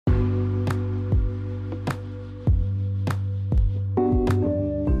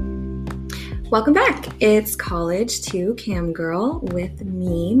Welcome back. It's College to Cam Girl with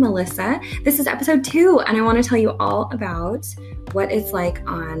me, Melissa. This is episode 2, and I want to tell you all about what it's like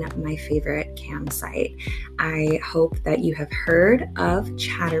on my favorite cam site. I hope that you have heard of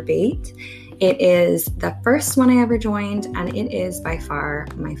Chaturbate. It is the first one I ever joined, and it is by far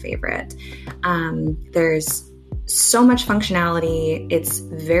my favorite. There's so much functionality. It's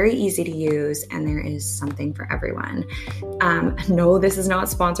very easy to use, and there is something for everyone. No, this is not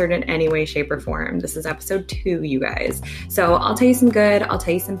sponsored in any way, shape, or form. This is episode 2, you guys. So I'll tell you some good, I'll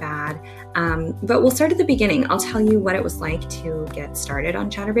tell you some bad, but we'll start at the beginning. I'll tell you what it was like to get started on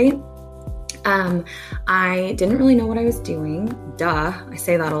Chaturbate. I didn't really know what I was doing. Duh, I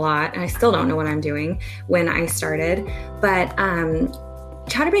say that a lot, and I still don't know what I'm doing when I started, but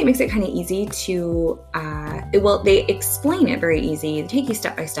Chaturbate makes it kind of easy to, they explain it very easy. They take you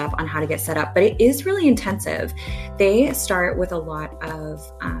step by step on how to get set up, but it is really intensive. They start with a lot of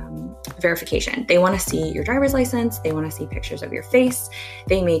verification. They want to see your driver's license. They want to see pictures of your face.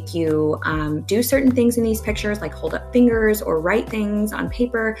 They make you do certain things in these pictures, like hold up fingers or write things on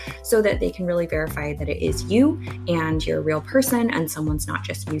paper so that they can really verify that it is you and you're a real person and someone's not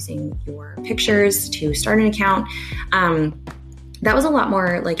just using your pictures to start an account. That was a lot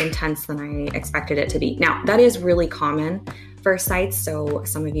more intense than I expected it to be. Now, that is really common for sites, so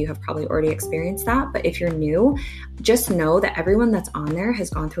some of you have probably already experienced that, but if you're new, just know that everyone that's on there has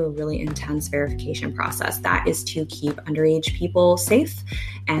gone through a really intense verification process. That is to keep underage people safe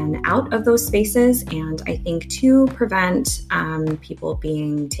and out of those spaces, and I think to prevent people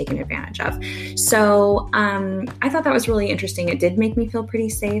being taken advantage of. So I thought that was really interesting. It did make me feel pretty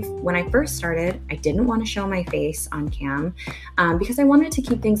safe. When I first started, I didn't want to show my face on cam because I wanted to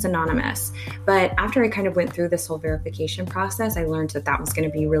keep things anonymous. But after I kind of went through this whole verification process, I learned that was going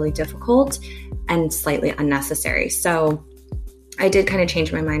to be really difficult and slightly unnecessary. So I did kind of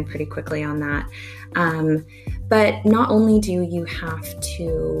change my mind pretty quickly on that. But not only do you have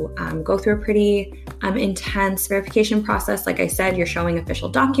to go through a pretty intense verification process, like I said, you're showing official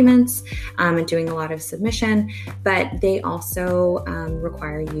documents and doing a lot of submission, but they also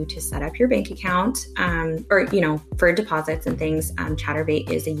require you to set up your bank account for deposits and things. Chaturbate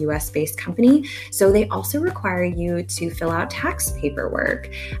is a US-based company, so they also require you to fill out tax paperwork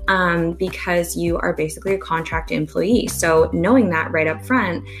because you are basically a contract employee. So knowing that right up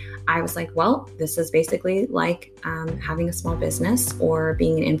front, I was like, well, this is basically like having a small business or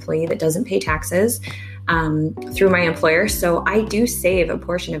being an employee that doesn't pay taxes through my employer. So I do save a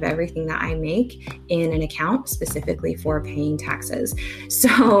portion of everything that I make in an account specifically for paying taxes.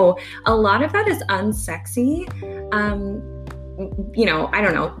 So a lot of that is unsexy. I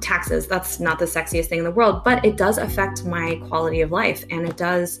don't know, taxes, that's not the sexiest thing in the world, but it does affect my quality of life, and it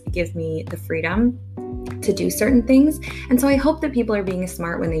does give me the freedom to do certain things. And so I hope that people are being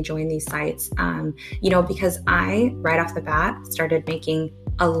smart when they join these sites, because I, right off the bat, started making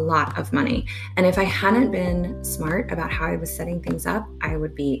a lot of money. And if I hadn't been smart about how I was setting things up, I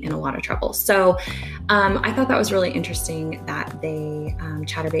would be in a lot of trouble. So I thought that was really interesting that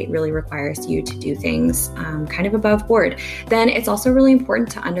Chaturbate really requires you to do things kind of above board. Then it's also really important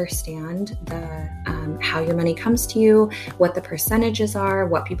to understand how your money comes to you, what the percentages are,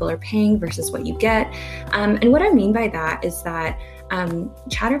 what people are paying versus what you get. And what I mean by that is that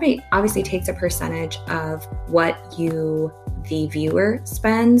Chaturbate obviously takes a percentage of what the viewer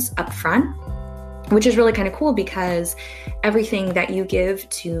spends up front, which is really kind of cool because everything that you give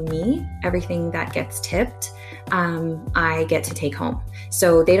to me, everything that gets tipped, I get to take home.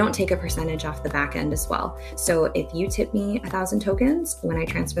 So they don't take a percentage off the back end as well. So if you tip me 1,000 tokens, when I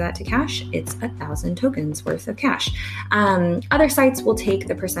transfer that to cash, it's 1,000 tokens worth of cash. Other sites will take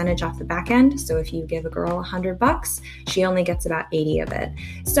the percentage off the back end. So if you give a girl $100, she only gets about 80 of it.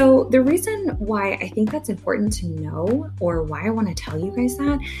 So the reason why I think that's important to know, or why I want to tell you guys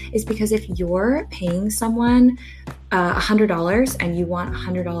that, is because if you're paying someone $100 and you want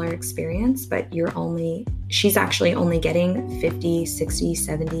 $100 experience, but she's actually only getting $50,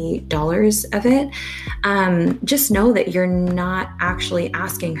 $60, $70 of it, just know that you're not actually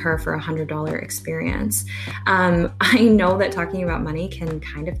asking her for $100 experience. I know that talking about money can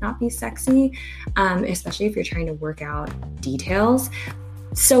kind of not be sexy, especially if you're trying to work out details.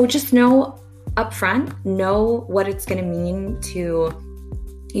 So just know upfront, know what it's going to mean to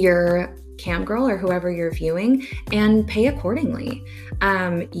your cam girl or whoever you're viewing, and pay accordingly.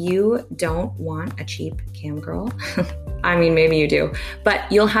 You don't want a cheap cam girl. I mean, maybe you do,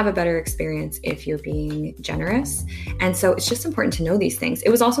 but you'll have a better experience if you're being generous. And so it's just important to know these things. It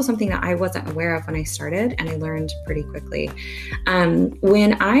was also something that I wasn't aware of when I started, and I learned pretty quickly.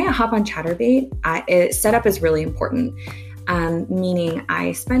 When I hop on Chaturbate, setup is really important. meaning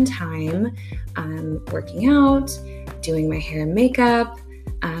I spend time working out, doing my hair and makeup,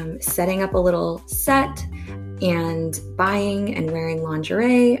 setting up a little set, and buying and wearing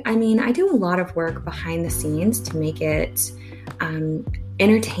lingerie. I mean, I do a lot of work behind the scenes to make it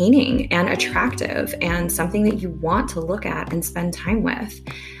entertaining and attractive and something that you want to look at and spend time with.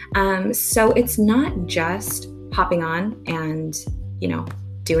 So it's not just popping on and,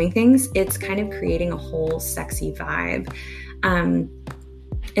 doing things. It's kind of creating a whole sexy vibe. And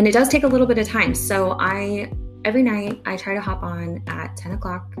it does take a little bit of time. So every night I try to hop on at 10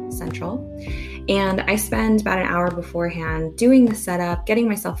 o'clock Central, and I spend about an hour beforehand doing the setup, getting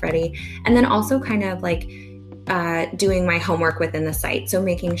myself ready, and then also kind of like doing my homework within the site. So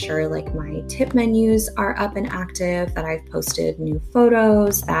making sure like my tip menus are up and active, that I've posted new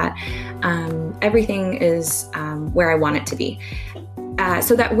photos, that everything is where I want it to be.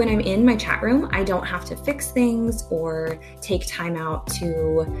 So that when I'm in my chat room, I don't have to fix things or take time out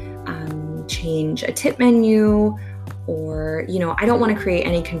to change a tip menu, or, I don't want to create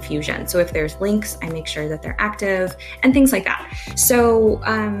any confusion. So if there's links, I make sure that they're active and things like that. So,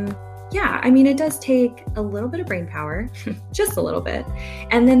 it does take a little bit of brain power, just a little bit.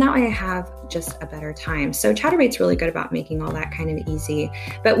 And then that way I have just a better time. So Chaturbate really good about making all that kind of easy.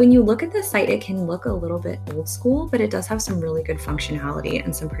 But when you look at the site, it can look a little bit old school, but it does have some really good functionality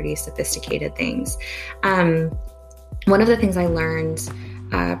and some pretty sophisticated things. One of the things I learned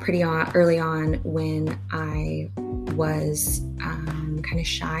pretty early on when I was kind of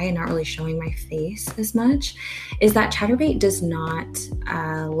shy and not really showing my face as much is that Chaturbate does not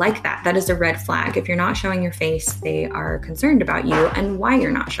like that. That is a red flag. If you're not showing your face, they are concerned about you and why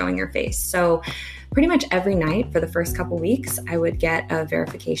you're not showing your face. So pretty much every night for the first couple weeks, I would get a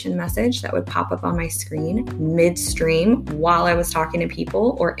verification message that would pop up on my screen midstream while I was talking to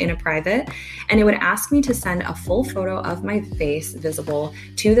people or in a private. And it would ask me to send a full photo of my face visible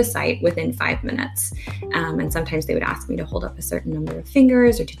to the site within 5 minutes. And sometimes they would ask me to hold up a certain number of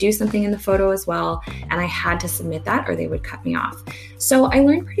fingers or to do something in the photo as well. And I had to submit that or they would cut me off. So I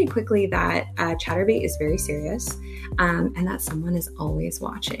learned pretty quickly that Chaturbate is very serious and that someone is always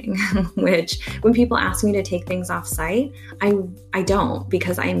watching, which when people ask me to take things off site, I don't,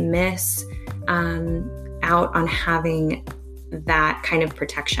 because I miss out on having that kind of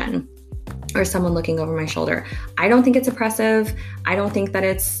protection or someone looking over my shoulder. I don't think it's oppressive. I don't think that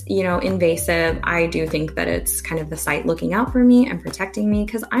it's, invasive. I do think that it's kind of the site looking out for me and protecting me,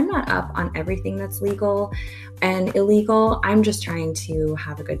 because I'm not up on everything that's legal and illegal. I'm just trying to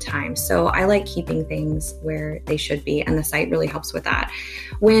have a good time. So I like keeping things where they should be, and the site really helps with that.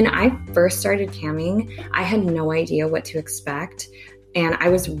 When I first started camming, I had no idea what to expect. And I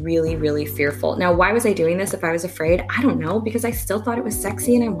was really, really fearful. Now, why was I doing this if I was afraid? I don't know, because I still thought it was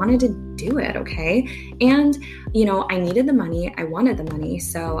sexy and I wanted to do it, okay? And, I needed the money. I wanted the money.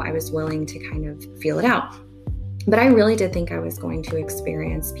 So I was willing to kind of feel it out. But I really did think I was going to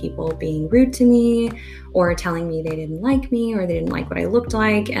experience people being rude to me or telling me they didn't like me or they didn't like what I looked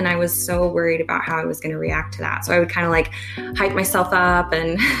like. And I was so worried about how I was going to react to that. So I would kind of like hype myself up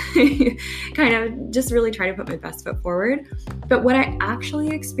and kind of just really try to put my best foot forward. But what I actually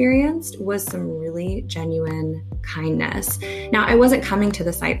experienced was some really genuine kindness. Now, I wasn't coming to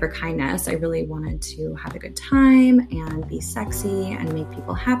the site for kindness. I really wanted to have a good time and be sexy and make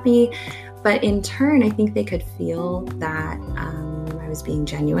people happy. But in turn, I think they could feel that I was being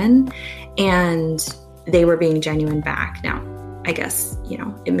genuine and they were being genuine back. Now, I guess,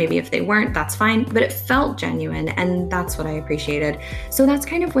 maybe if they weren't, that's fine, but it felt genuine and that's what I appreciated. So that's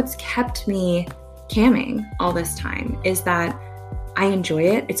kind of what's kept me camming all this time, is that I enjoy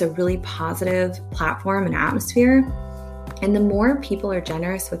it. It's a really positive platform and atmosphere. And the more people are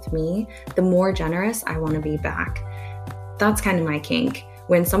generous with me, the more generous I want to be back. That's kind of my kink.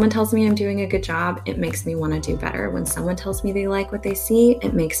 When someone tells me I'm doing a good job, it makes me want to do better. When someone tells me they like what they see,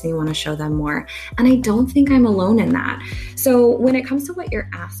 it makes me want to show them more. And I don't think I'm alone in that. So when it comes to what you're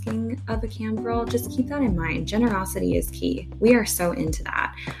asking of a cam girl, just keep that in mind. Generosity is key. We are so into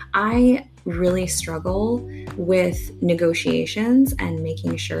that. I really struggle with negotiations and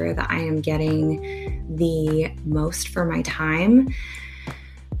making sure that I am getting the most for my time.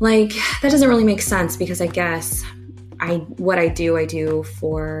 Like, that doesn't really make sense, because I guess what I do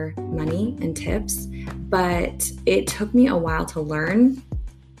for money and tips, but it took me a while to learn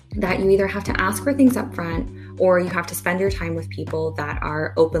that you either have to ask for things up front or you have to spend your time with people that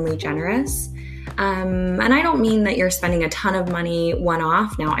are openly generous. And I don't mean that you're spending a ton of money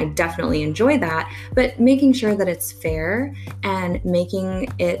one-off. Now, I definitely enjoy that, but making sure that it's fair and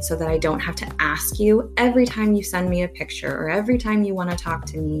making it so that I don't have to ask you every time you send me a picture or every time you want to talk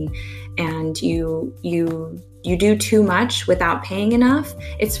to me and you do too much without paying enough.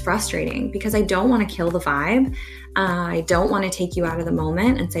 It's frustrating because I don't want to kill the vibe. I don't want to take you out of the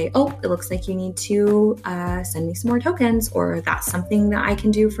moment and say, oh, it looks like you need to send me some more tokens, or that's something that I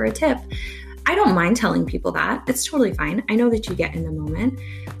can do for a tip. I don't mind telling people that. It's totally fine. I know that you get in the moment,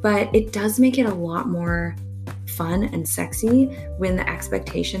 but it does make it a lot more fun and sexy when the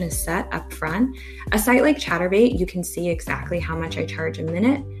expectation is set up front. A site like Chaturbate, you can see exactly how much I charge a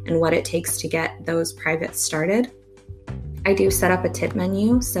minute and what it takes to get those privates started. I do set up a tip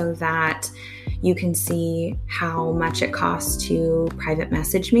menu so that you can see how much it costs to private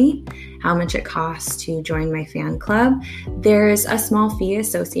message me, how much it costs to join my fan club. There's a small fee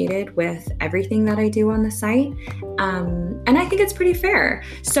associated with everything that I do on the site. And I think it's pretty fair.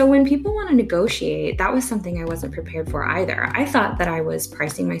 So when people want to negotiate, that was something I wasn't prepared for either. I thought that I was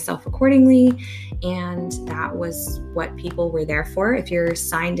pricing myself accordingly, and that was what people were there for. If you're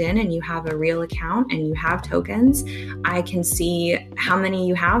signed in and you have a real account and you have tokens, I can see how many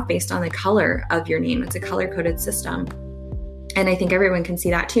you have based on the color of your name. It's a color-coded system. And I think everyone can see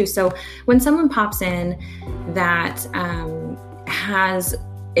that too. So when someone pops in that has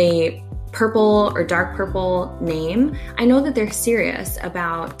a purple or dark purple name, I know that they're serious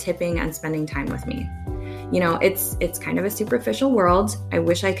about tipping and spending time with me. You know, it's kind of a superficial world. I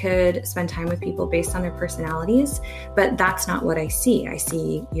wish I could spend time with people based on their personalities, but that's not what I see. I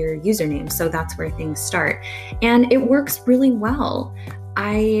see your username. So that's where things start. And it works really well.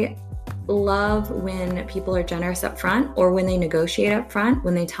 I love when people are generous up front, or when they negotiate up front,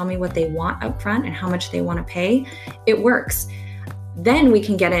 when they tell me what they want up front and how much they want to pay. It works. Then we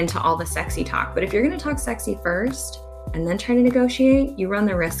can get into all the sexy talk. But if you're going to talk sexy first and then try to negotiate, you run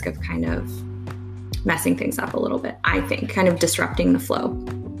the risk of kind of messing things up a little bit, I think, kind of disrupting the flow.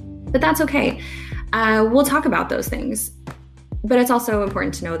 But that's okay. We'll talk about those things. But it's also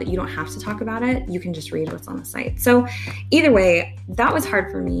important to know that you don't have to talk about it. You can just read what's on the site. So either way, that was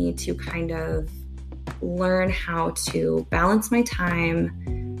hard for me to kind of learn how to balance my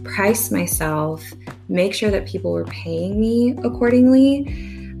time, price myself, make sure that people were paying me accordingly,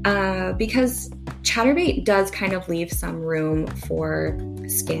 because Chaturbate does kind of leave some room for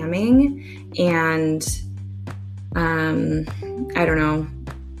scamming and, I don't know,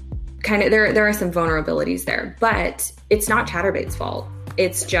 kind of there are some vulnerabilities there, but it's not Chaturbate's fault.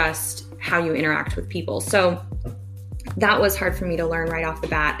 It's just how you interact with people. So that was hard for me to learn right off the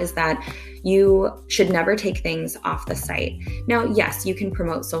bat, is that you should never take things off the site. Now, yes, you can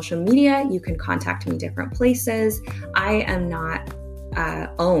promote social media. You can contact me different places. I am not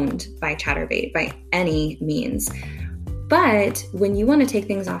owned by Chaturbate by any means. But when you want to take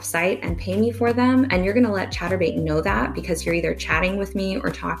things off site and pay me for them, and you're going to let Chaturbate know that because you're either chatting with me or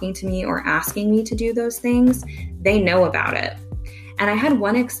talking to me or asking me to do those things, they know about it. And I had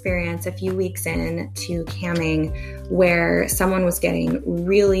one experience a few weeks in to camming where someone was getting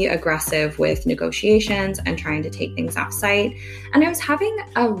really aggressive with negotiations and trying to take things off site. And I was having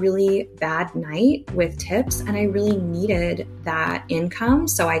a really bad night with tips, and I really needed that income,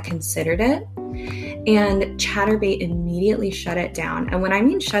 so I considered it. And Chaturbate immediately shut it down. And when I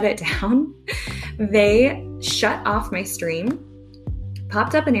mean shut it down, they shut off my stream,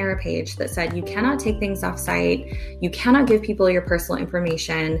 popped up an error page that said, you cannot take things off site. You cannot give people your personal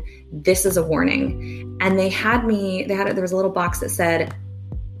information. This is a warning. And there was a little box that said,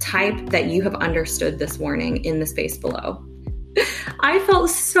 type that you have understood this warning in the space below. I felt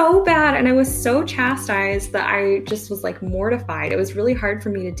so bad, and I was so chastised that I just was like mortified. It was really hard for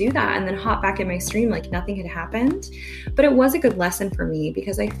me to do that and then hop back in my stream like nothing had happened. But it was a good lesson for me,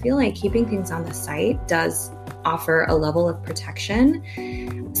 because I feel like keeping things on the site does offer a level of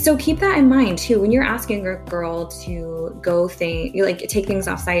protection. So keep that in mind too. When you're asking a girl to take things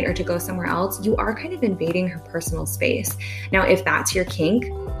off site or to go somewhere else, you are kind of invading her personal space. Now, if that's your kink,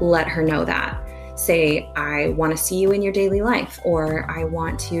 let her know that. Say, I want to see you in your daily life, or I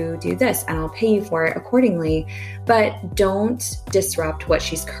want to do this and I'll pay you for it accordingly. But don't disrupt what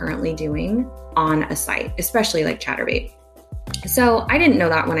she's currently doing on a site, especially like Chaturbate. So I didn't know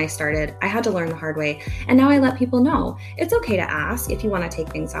that when I started. I had to learn the hard way. And now I let people know it's okay to ask if you want to take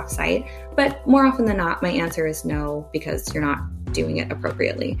things off site. But more often than not, my answer is no, because you're not doing it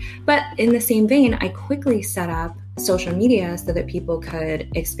appropriately. But in the same vein, I quickly set up social media so that people could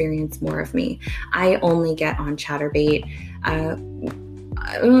experience more of me. I only get on Chaturbate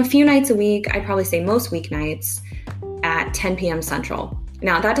a few nights a week. I'd probably say most weeknights at 10 p.m. Central.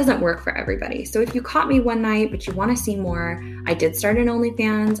 Now, that doesn't work for everybody. So if you caught me one night, but you want to see more, I did start an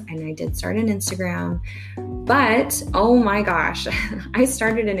OnlyFans and I did start an Instagram. But oh my gosh, I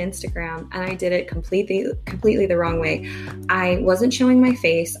started an Instagram and I did it completely the wrong way. I wasn't showing my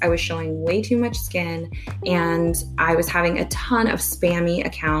face. I was showing way too much skin, and I was having a ton of spammy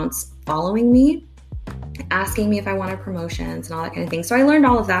accounts following me, asking me if I wanted promotions and all that kind of thing. So I learned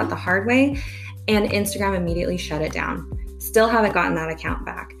all of that the hard way, and Instagram immediately shut it down. Still haven't gotten that account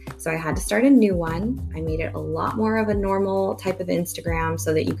back. So I had to start a new one. I made it a lot more of a normal type of Instagram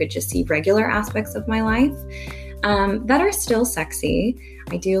so that you could just see regular aspects of my life that are still sexy.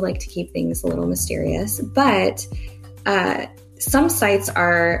 I do like to keep things a little mysterious, but some sites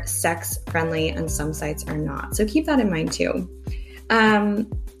are sex friendly and some sites are not. So keep that in mind too.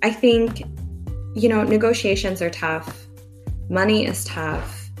 I think, negotiations are tough. Money is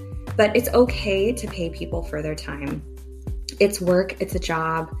tough, but it's okay to pay people for their time. It's work, it's a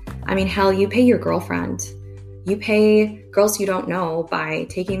job. I mean, hell, you pay your girlfriend. You pay girls you don't know by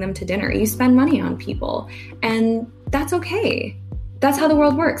taking them to dinner. You spend money on people, and that's okay. That's how the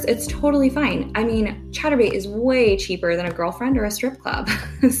world works. It's totally fine. I mean, Chaturbate is way cheaper than a girlfriend or a strip club.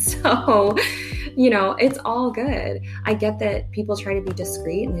 So, it's all good. I get that people try to be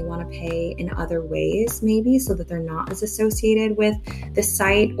discreet and they want to pay in other ways, maybe, so that they're not as associated with the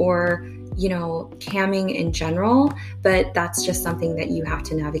site or camming in general, but that's just something that you have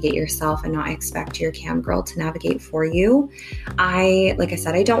to navigate yourself and not expect your cam girl to navigate for you. Like I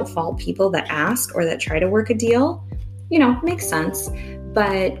said, I don't fault people that ask or that try to work a deal. Makes sense.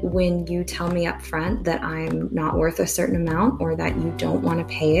 But when you tell me up front that I'm not worth a certain amount or that you don't want to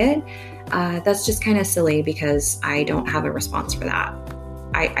pay it, that's just kind of silly because I don't have a response for that.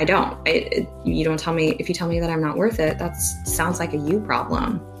 I don't. You don't tell me, if you tell me that I'm not worth it, that sounds like a you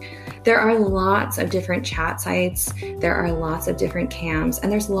problem. There are lots of different chat sites. There are lots of different cams,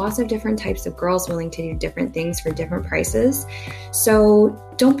 and there's lots of different types of girls willing to do different things for different prices. So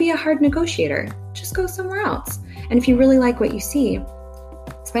don't be a hard negotiator. Just go somewhere else. And if you really like what you see,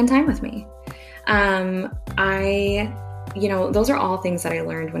 spend time with me. Those are all things that I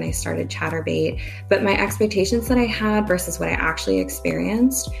learned when I started Chaturbate, but my expectations that I had versus what I actually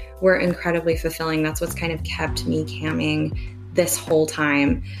experienced were incredibly fulfilling. That's what's kind of kept me camming this whole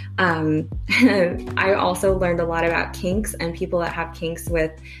time. I also learned a lot about kinks and people that have kinks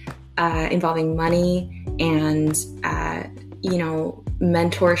with involving money and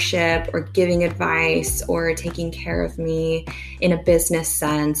mentorship or giving advice or taking care of me in a business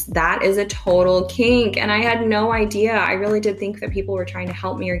sense. That is a total kink, and I had no idea. I really did think that people were trying to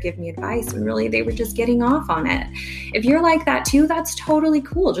help me or give me advice when really they were just getting off on it. If you're like that too, that's totally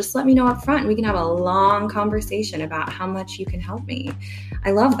cool. Just let me know up front and we can have a long conversation about how much you can help me.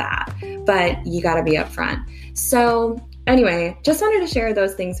 I love that, but you got to be upfront. So anyway, just wanted to share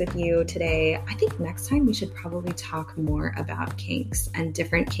those things with you today. I think next time we should probably talk more about kinks and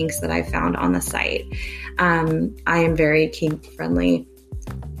different kinks that I found on the site. I am very kink friendly.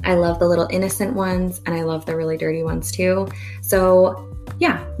 I love the little innocent ones and I love the really dirty ones too. So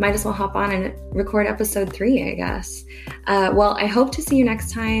yeah, might as well hop on and record episode 3, I guess. Well, I hope to see you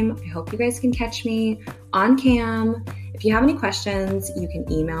next time. I hope you guys can catch me on cam. If you have any questions, you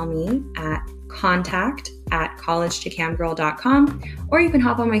can email me at contact@collegetocamgirl.com, or you can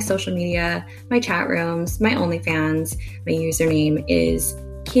hop on my social media, my chat rooms, my OnlyFans. My username is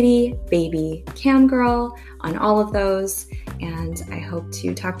Kitty Baby Cam Girl on all of those, and I hope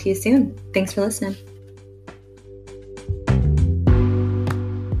to talk to you soon. Thanks for listening.